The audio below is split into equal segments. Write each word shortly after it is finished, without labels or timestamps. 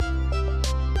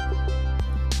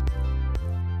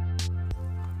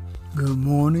Good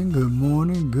morning, good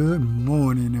morning, good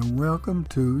morning, and welcome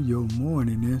to your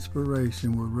morning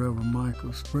inspiration with Reverend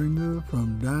Michael Springer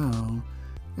from down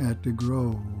at the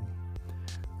Grove.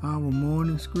 Our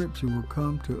morning scripture will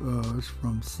come to us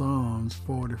from Psalms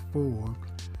 44,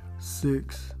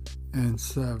 6 and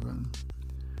 7.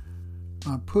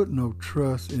 I put no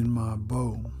trust in my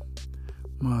bow.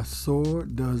 My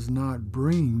sword does not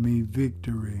bring me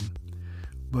victory.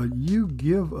 But you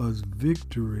give us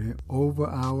victory over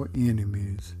our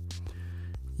enemies.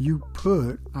 You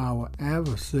put our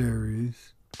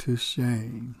adversaries to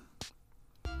shame.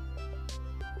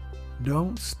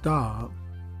 Don't stop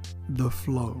the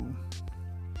flow.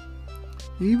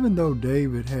 Even though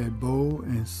David had bow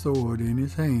and sword in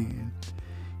his hand,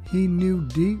 he knew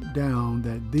deep down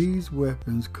that these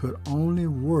weapons could only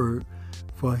work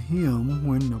for him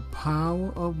when the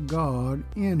power of God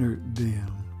entered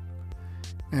them.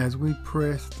 As we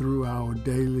press through our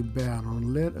daily battle,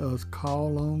 let us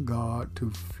call on God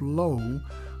to flow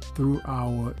through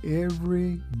our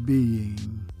every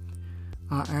being.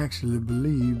 I actually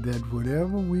believe that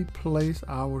whatever we place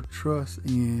our trust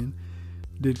in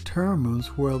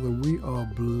determines whether we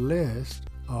are blessed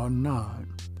or not.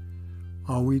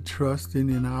 Are we trusting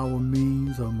in our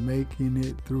means of making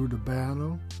it through the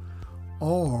battle?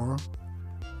 Or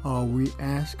are we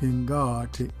asking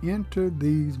God to enter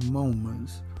these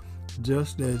moments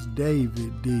just as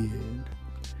David did?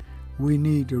 We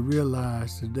need to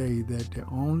realize today that the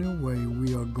only way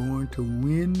we are going to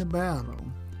win the battle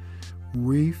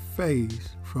we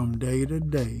face from day to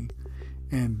day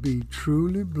and be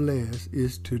truly blessed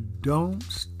is to don't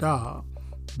stop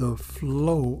the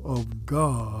flow of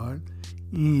God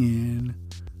in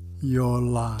your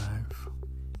life.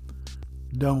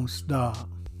 Don't stop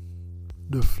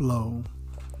the flow.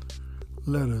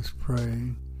 Let us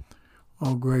pray.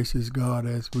 Oh, gracious God,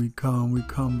 as we come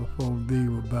before Thee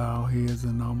with bowed heads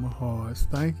and humble hearts,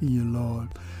 thanking You, Lord,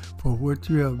 for what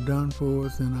You have done for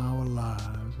us in our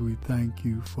lives. We thank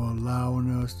You for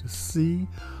allowing us to see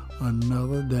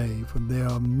another day, for there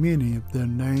are many, if their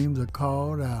names are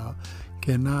called out,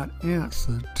 cannot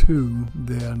answer to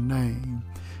their name.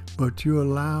 But You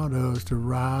allowed us to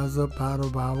rise up out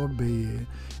of our bed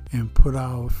and put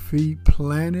our feet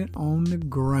planted on the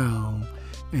ground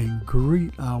and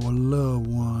greet our loved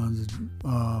ones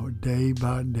day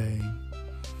by day.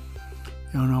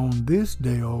 And on this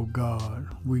day, oh God,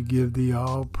 we give Thee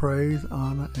all praise,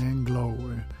 honor, and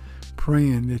glory,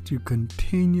 praying that You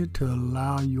continue to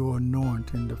allow Your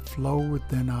anointing to flow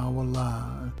within our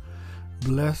lives.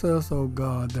 Bless us, oh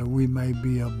God, that we may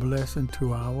be a blessing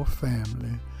to our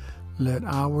family. Let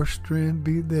our strength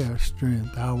be their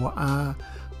strength,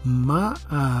 my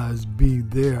eyes be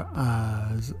their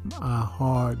eyes, our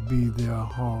heart be their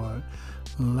heart.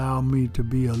 Allow me to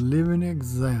be a living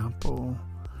example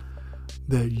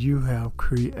that You have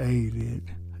created.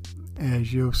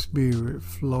 As Your Spirit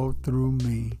flow through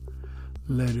me,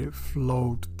 let it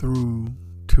flow through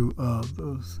to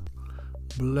others.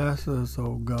 Bless us,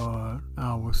 O God,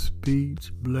 our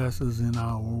speech. Bless us in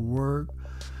our work.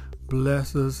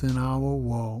 Bless us in our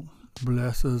walk.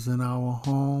 Bless us in our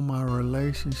home, our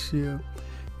relationship,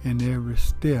 and every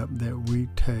step that we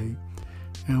take.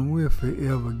 And we'll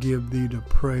forever give Thee the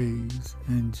praise.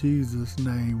 In Jesus'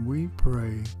 name we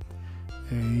pray.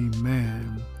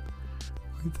 Amen.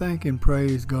 We thank and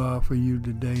praise God for you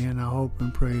today, and I hope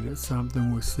and pray that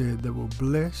something was said that will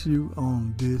bless you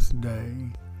on this day.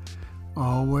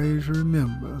 Always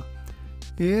remember,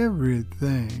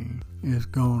 everything is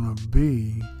going to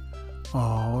be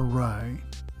all right.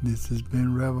 This has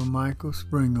been Reverend Michael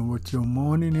Springer with your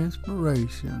morning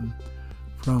inspiration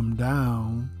from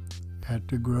down at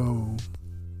the Grove.